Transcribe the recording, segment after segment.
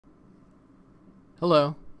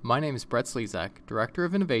Hello, my name is Brett Slezak, Director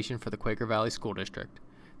of Innovation for the Quaker Valley School District.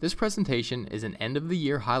 This presentation is an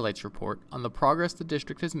end-of-the-year highlights report on the progress the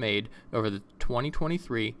district has made over the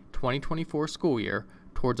 2023-2024 school year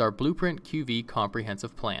towards our Blueprint QV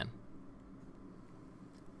comprehensive plan.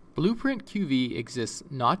 Blueprint QV exists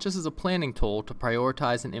not just as a planning tool to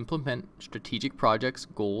prioritize and implement strategic projects,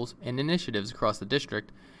 goals, and initiatives across the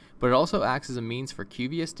district, but it also acts as a means for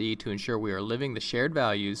QVSD to ensure we are living the shared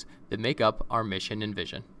values that make up our mission and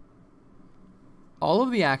vision. All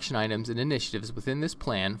of the action items and initiatives within this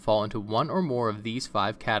plan fall into one or more of these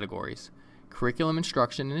 5 categories: curriculum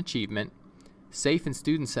instruction and achievement, safe and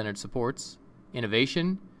student-centered supports,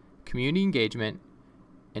 innovation, community engagement,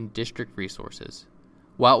 and district resources.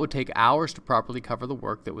 While it would take hours to properly cover the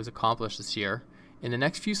work that was accomplished this year, in the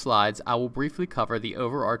next few slides I will briefly cover the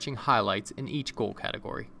overarching highlights in each goal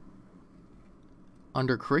category.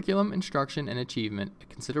 Under curriculum, instruction, and achievement, a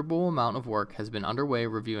considerable amount of work has been underway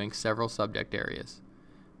reviewing several subject areas.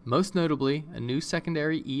 Most notably, a new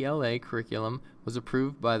secondary ELA curriculum was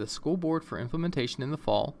approved by the school board for implementation in the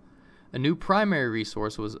fall, a new primary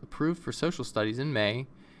resource was approved for social studies in May,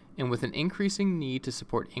 and with an increasing need to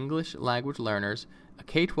support English language learners, a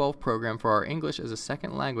K-12 program for our English as a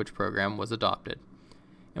second language program was adopted.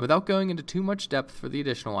 And without going into too much depth for the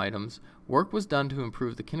additional items, work was done to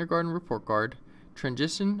improve the kindergarten report card,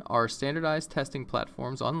 transition our standardized testing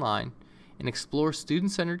platforms online, and explore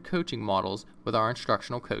student-centered coaching models with our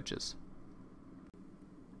instructional coaches.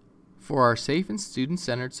 For our safe and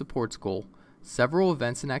student-centered supports goal, several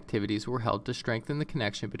events and activities were held to strengthen the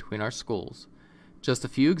connection between our schools. Just a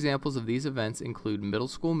few examples of these events include Middle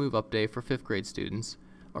School Move-Up Day for 5th grade students,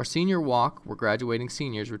 our Senior Walk where graduating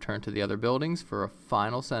seniors return to the other buildings for a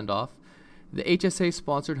final send-off, the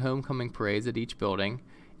HSA-sponsored homecoming parades at each building,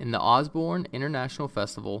 and the Osborne International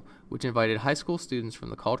Festival, which invited high school students from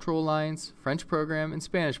the Cultural Alliance, French program, and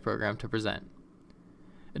Spanish program to present.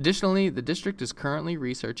 Additionally, the district is currently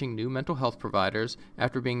researching new mental health providers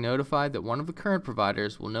after being notified that one of the current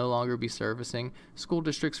providers will no longer be servicing school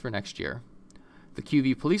districts for next year. The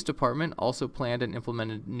QV Police Department also planned and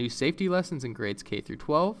implemented new safety lessons in grades K through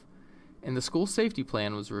 12, and the school safety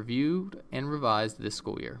plan was reviewed and revised this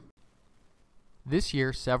school year. This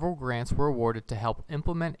year, several grants were awarded to help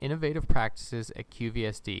implement innovative practices at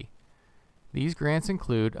QVSD. These grants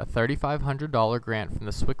include a $3,500 grant from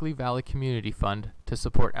the Swickley Valley Community Fund to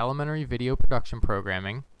support elementary video production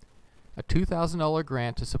programming, a $2,000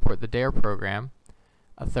 grant to support the DARE program,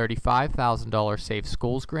 a $35,000 Safe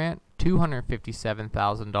Schools grant,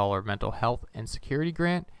 $257,000 mental health and security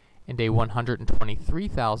grant, and a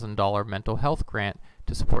 $123,000 mental health grant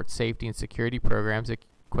to support safety and security programs at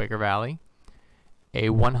Quaker Valley, a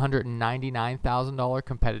 $199,000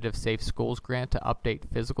 competitive Safe Schools grant to update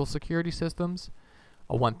physical security systems,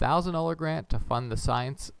 a $1,000 grant to fund the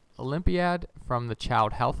Science Olympiad from the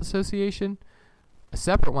Child Health Association, a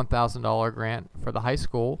separate $1,000 grant for the high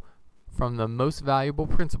school from the Most Valuable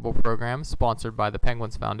Principal program sponsored by the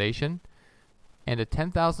Penguins Foundation, and a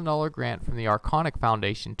 $10,000 grant from the Arconic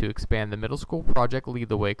Foundation to expand the middle school Project Lead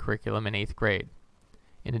the Way curriculum in 8th grade.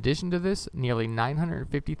 In addition to this, nearly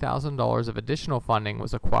 $950,000 of additional funding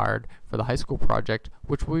was acquired for the high school project,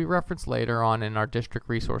 which will be referenced later on in our district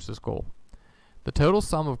resources goal. The total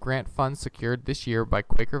sum of grant funds secured this year by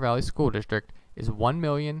Quaker Valley School District is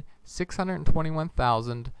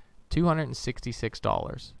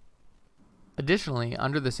 $1,621,266. Additionally,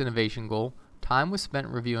 under this innovation goal, time was spent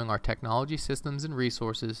reviewing our technology systems and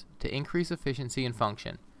resources to increase efficiency and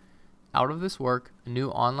function. Out of this work, a new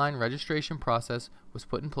online registration process was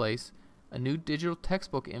put in place, a new digital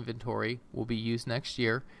textbook inventory will be used next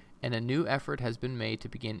year, and a new effort has been made to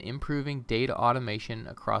begin improving data automation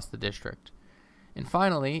across the district. And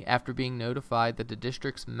finally, after being notified that the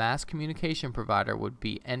district's mass communication provider would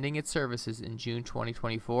be ending its services in June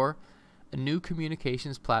 2024, a new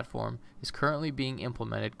communications platform is currently being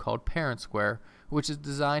implemented called Parent Square, which is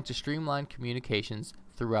designed to streamline communications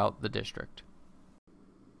throughout the district.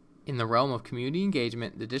 In the realm of community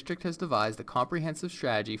engagement, the district has devised a comprehensive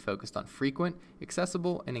strategy focused on frequent,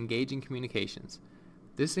 accessible, and engaging communications.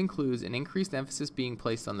 This includes an increased emphasis being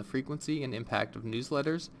placed on the frequency and impact of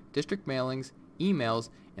newsletters, district mailings, emails,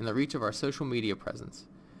 and the reach of our social media presence.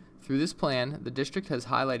 Through this plan, the district has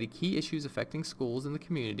highlighted key issues affecting schools in the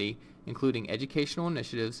community, including educational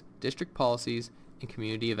initiatives, district policies, and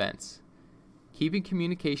community events. Keeping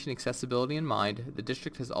communication accessibility in mind, the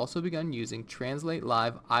district has also begun using Translate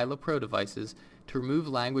Live ILA Pro devices to remove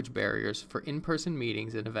language barriers for in-person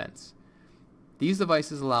meetings and events. These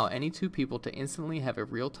devices allow any two people to instantly have a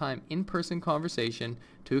real-time in-person conversation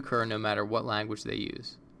to occur no matter what language they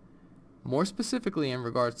use. More specifically, in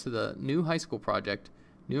regards to the new high school project,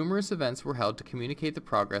 numerous events were held to communicate the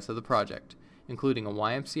progress of the project, including a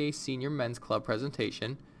YMCA Senior Men's Club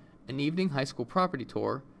presentation, an evening high school property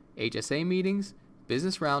tour, HSA meetings,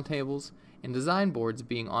 business roundtables, and design boards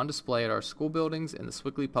being on display at our school buildings and the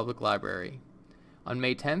Sewickley Public Library. On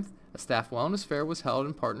May 10th, a staff wellness fair was held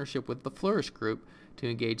in partnership with the Flourish Group to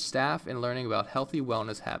engage staff in learning about healthy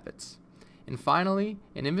wellness habits. And finally,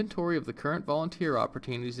 an inventory of the current volunteer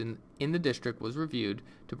opportunities in the district was reviewed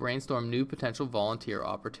to brainstorm new potential volunteer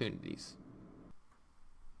opportunities.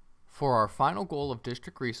 For our final goal of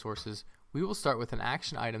district resources, we will start with an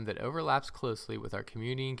action item that overlaps closely with our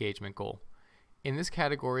community engagement goal. In this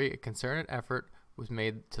category, a concerted effort was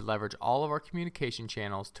made to leverage all of our communication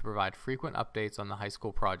channels to provide frequent updates on the high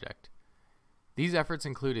school project. These efforts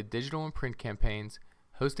included digital and print campaigns,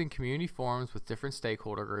 hosting community forums with different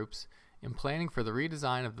stakeholder groups, and planning for the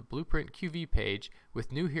redesign of the Blueprint QV page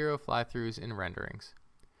with new hero fly-throughs and renderings.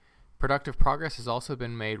 Productive progress has also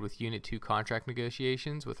been made with Unit 2 contract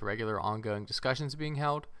negotiations, with regular ongoing discussions being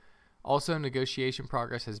held. Also, negotiation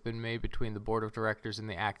progress has been made between the Board of Directors and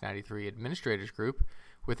the Act 93 Administrators Group,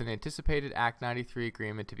 with an anticipated Act 93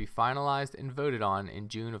 agreement to be finalized and voted on in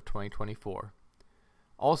June of 2024.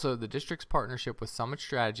 Also, the district's partnership with Summit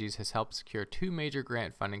Strategies has helped secure two major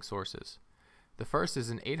grant funding sources. The first is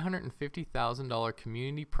an $850,000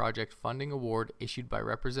 community project funding award issued by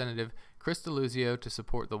Representative Chris DeLuzio to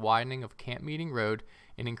support the widening of Camp Meeting Road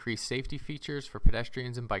and increase safety features for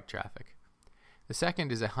pedestrians and bike traffic. The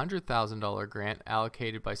second is a $100,000 grant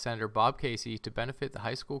allocated by Senator Bob Casey to benefit the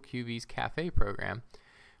high school QV's Cafe program,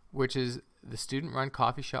 which is the student-run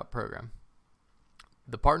coffee shop program.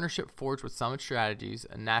 The partnership forged with Summit Strategies,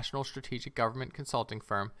 a national strategic government consulting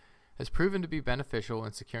firm, has proven to be beneficial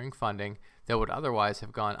in securing funding that would otherwise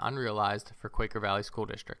have gone unrealized for Quaker Valley School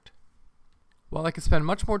District. While I could spend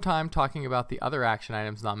much more time talking about the other action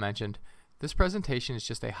items not mentioned, this presentation is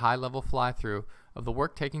just a high-level fly-through of the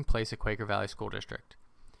work taking place at Quaker Valley School District.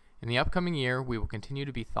 In the upcoming year, we will continue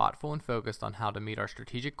to be thoughtful and focused on how to meet our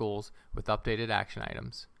strategic goals with updated action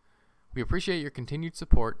items. We appreciate your continued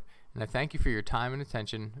support, and I thank you for your time and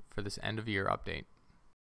attention for this end-of-year update.